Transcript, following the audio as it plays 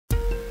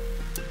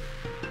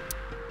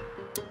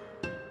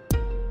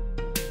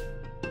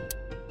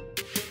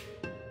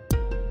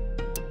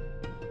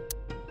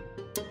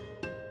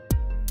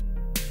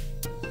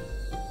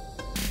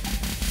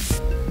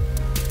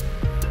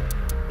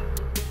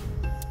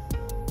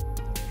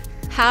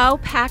How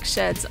pack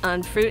sheds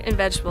on fruit and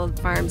vegetable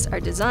farms are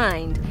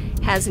designed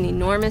has an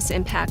enormous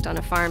impact on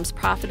a farm's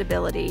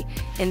profitability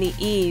and the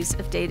ease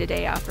of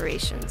day-to-day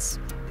operations.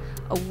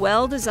 A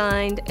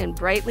well-designed and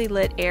brightly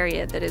lit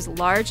area that is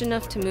large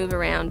enough to move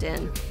around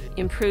in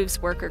improves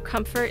worker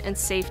comfort and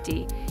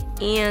safety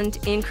and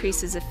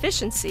increases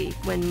efficiency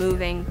when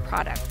moving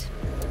product.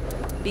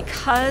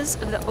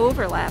 Because of the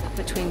overlap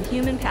between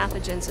human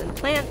pathogens and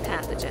plant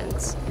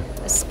pathogens,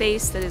 a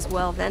space that is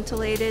well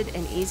ventilated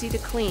and easy to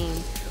clean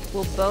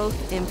will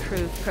both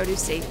improve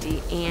produce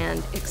safety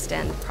and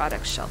extend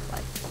product shelf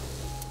life.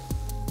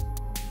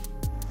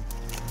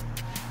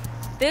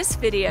 This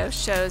video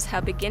shows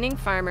how beginning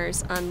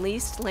farmers on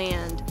leased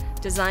land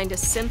designed a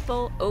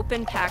simple,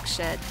 open pack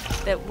shed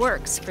that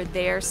works for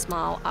their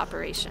small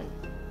operation.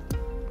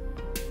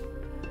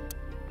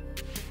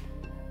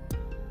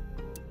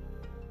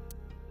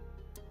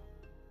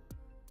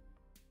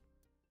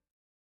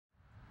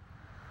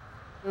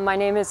 My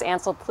name is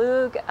Ansel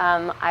Plug.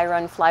 I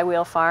run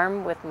Flywheel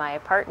Farm with my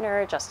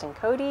partner, Justin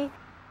Cody.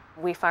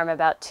 We farm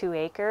about 2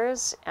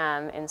 acres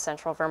in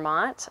central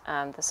Vermont.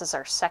 This is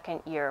our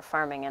second year of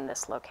farming in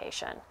this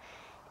location.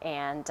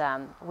 And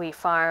we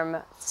farm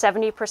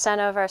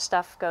 70% of our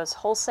stuff goes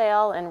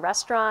wholesale in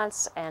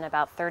restaurants, and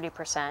about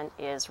 30%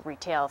 is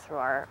retail through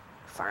our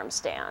farm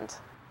stand.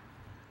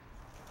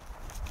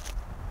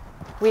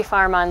 We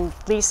farm on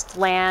leased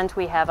land.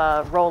 We have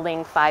a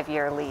rolling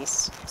 5-year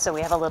lease, so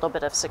we have a little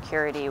bit of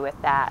security with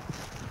that.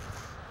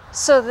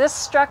 So this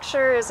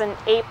structure is an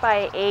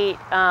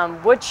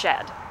 8x8 wood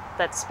shed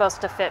that's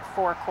supposed to fit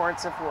 4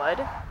 cords of wood,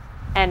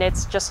 and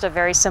it's just a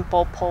very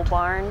simple pole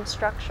barn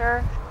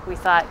structure. We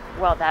thought,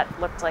 well, that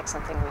looked like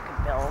something we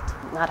could build,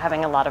 not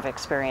having a lot of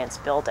experience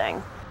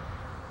building.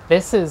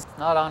 This is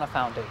not on a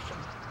foundation,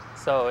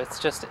 so it's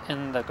just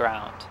in the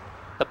ground.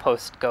 The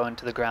posts go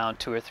into the ground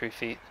 2 or 3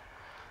 feet.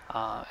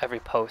 Every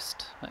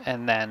post,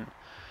 and then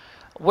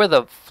where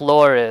the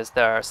floor is,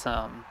 there are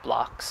some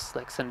blocks,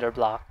 like cinder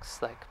blocks,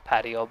 like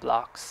patio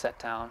blocks set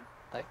down.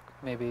 Like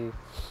maybe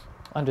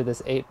under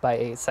this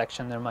 8x8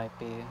 section there might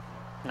be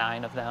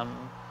 9 of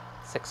them,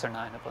 6 or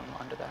 9 of them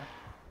under there.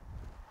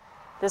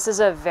 This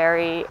is a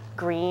very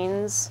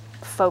greens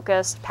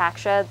focused pack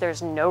shed.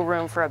 There's no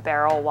room for a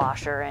barrel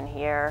washer in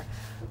here.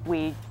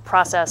 We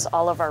process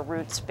all of our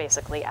roots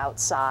basically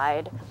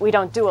outside. We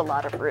don't do a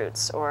lot of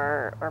roots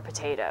or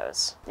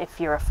potatoes.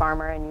 If you're a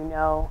farmer and you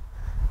know,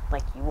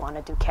 like, you want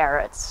to do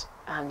carrots,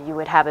 you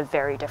would have a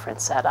very different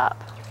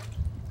setup.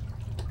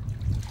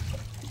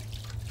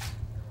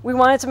 We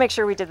wanted to make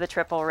sure we did the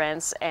triple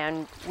rinse,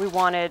 and we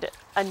wanted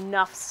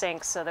enough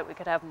sinks so that we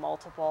could have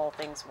multiple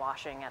things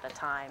washing at a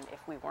time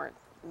if we weren't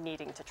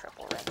needing to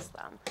triple rinse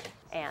them.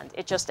 And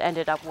it just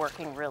ended up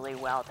working really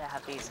well to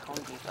have these Home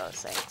Depot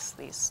sinks,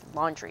 these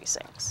laundry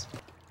sinks.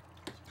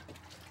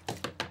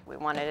 We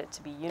wanted it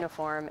to be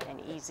uniform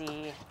and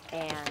easy,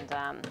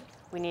 and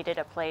we needed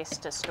a place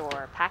to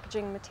store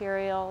packaging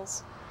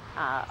materials,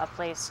 a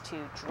place to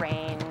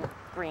drain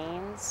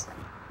greens,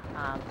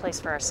 a place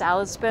for our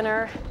salad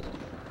spinner,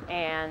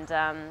 and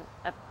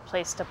a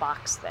place to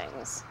box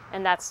things.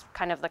 And that's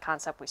kind of the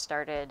concept we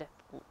started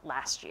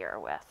last year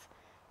with.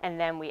 And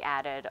then we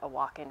added a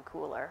walk-in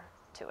cooler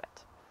to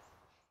it.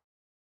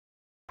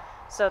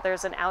 So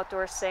there's an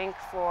outdoor sink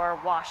for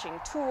washing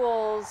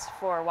tools,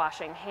 for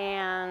washing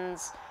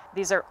hands.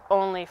 These are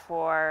only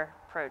for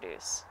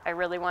produce. I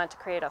really wanted to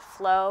create a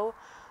flow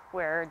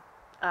where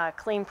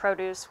clean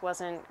produce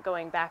wasn't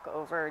going back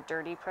over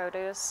dirty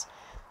produce.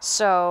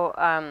 So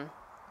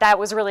that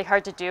was really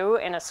hard to do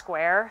in a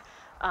square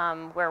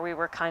where we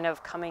were kind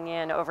of coming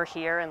in over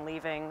here and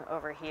leaving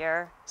over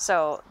here.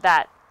 So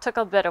that took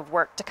a bit of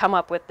work to come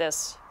up with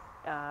this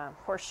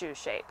horseshoe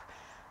shape,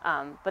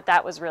 but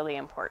that was really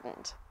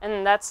important.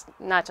 And that's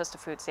not just a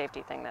food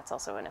safety thing, that's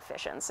also an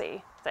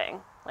efficiency thing.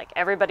 Like,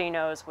 everybody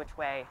knows which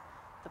way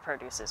the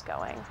produce is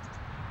going.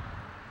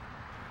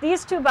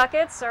 These 2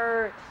 buckets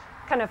are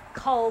kind of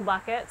cull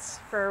buckets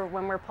for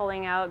when we're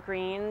pulling out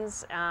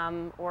greens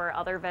or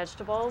other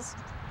vegetables.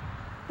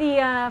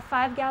 The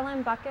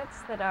 5-gallon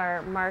buckets that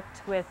are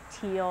marked with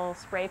teal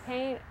spray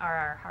paint are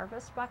our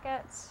harvest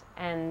buckets,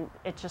 and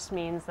it just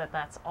means that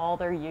that's all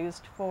they're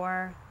used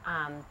for.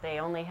 They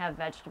only have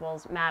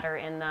vegetables matter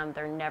in them.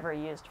 They're never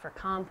used for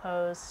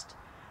compost.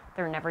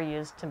 They're never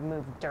used to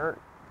move dirt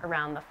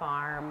around the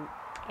farm,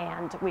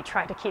 and we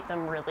try to keep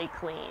them really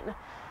clean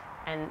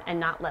and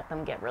not let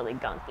them get really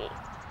gunky.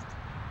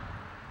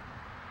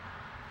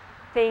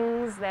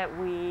 Things that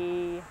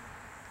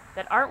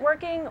aren't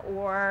working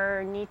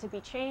or need to be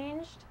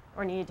changed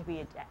or need to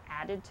be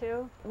added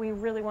to. We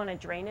really want a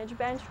drainage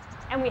bench,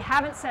 and we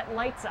haven't set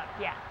lights up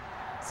yet.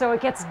 So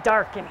it gets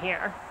dark in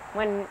here.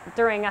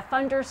 During a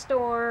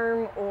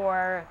thunderstorm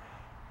or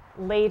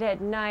late at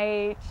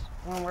night,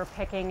 when we're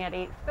picking at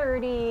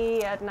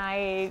 8:30 at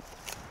night,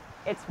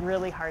 it's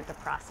really hard to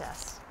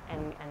process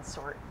and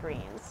sort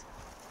greens.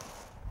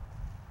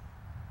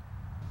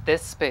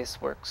 This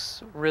space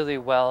works really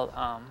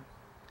well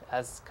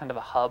as kind of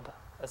a hub,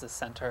 as a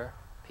center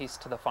piece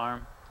to the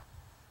farm.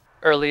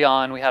 Early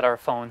on, we had our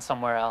phone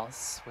somewhere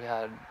else. We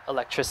had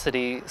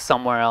electricity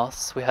somewhere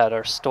else. We had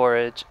our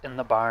storage in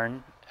the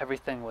barn.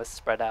 Everything was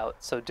spread out.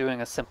 So doing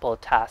a simple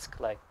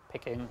task like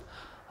picking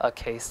a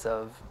case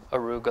of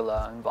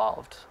arugula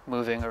involved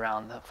moving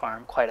around the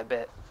farm quite a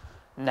bit.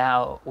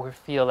 Now we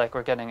feel like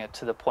we're getting it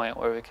to the point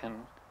where we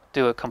can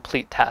do a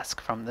complete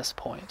task from this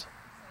point.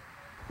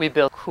 We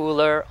built a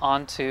cooler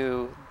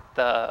onto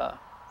the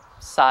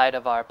side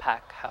of our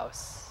pack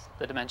house.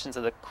 The dimensions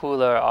of the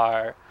cooler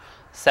are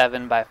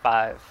 7 by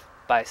 5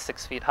 by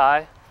 6 feet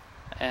high,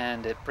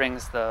 and it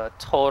brings the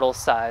total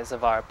size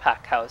of our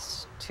pack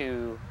house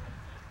to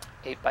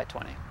 8 by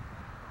 20.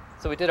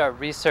 So we did our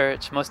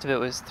research. Most of it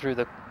was through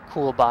the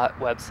Coolbot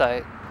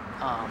website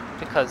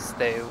because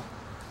they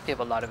give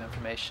a lot of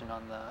information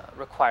on the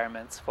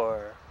requirements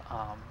for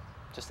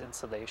just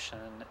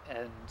insulation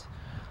and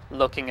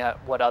looking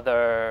at what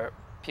other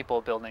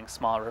people building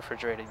small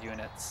refrigerated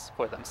units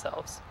for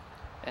themselves.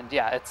 And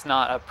yeah, it's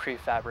not a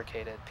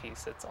prefabricated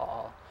piece, it's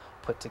all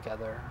put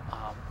together.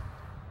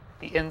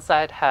 The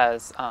inside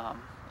has a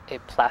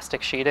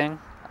plastic sheeting.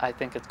 I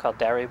think it's called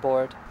dairy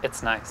board.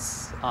 It's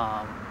nice.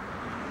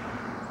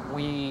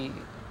 We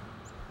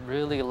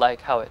really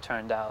like how it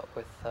turned out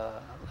with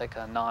like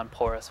a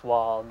non-porous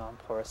wall,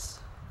 non-porous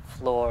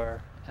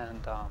floor,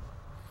 and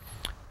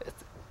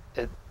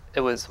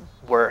it was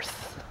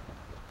worth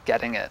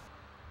getting it.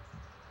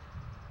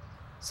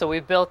 So we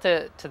built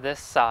it to this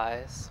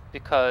size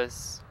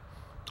because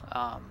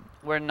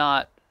we're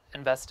not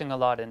investing a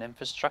lot in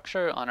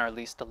infrastructure on our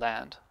leased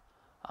land.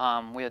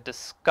 We had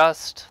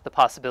discussed the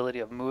possibility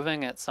of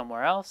moving it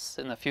somewhere else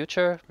in the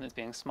future, it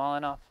being small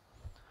enough.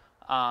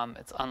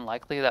 It's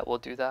unlikely that we'll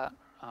do that.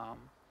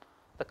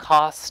 The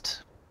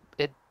cost,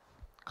 it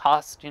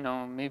cost,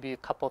 maybe a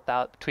couple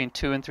between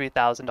 $2,000 and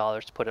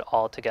 $3,000 to put it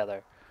all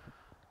together,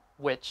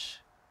 which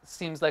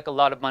seems like a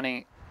lot of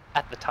money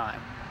at the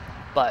time.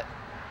 But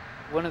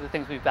one of the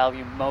things we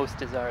value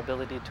most is our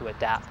ability to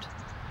adapt.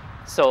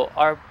 So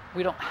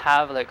we don't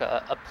have like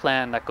a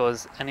plan that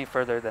goes any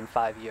further than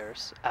 5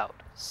 years out.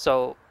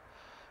 So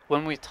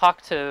when we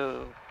talk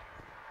to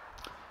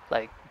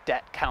like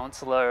debt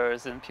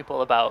counselors and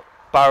people about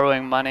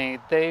borrowing money,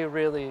 they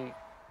really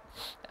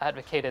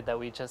advocated that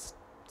we just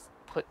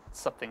put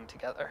something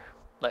together,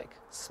 like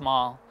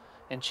small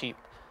and cheap.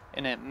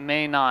 And it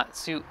may not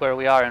suit where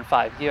we are in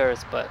 5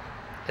 years, but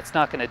it's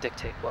not going to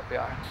dictate what we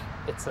are.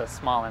 It's a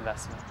small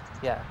investment.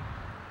 Yeah,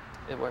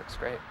 it works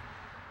great.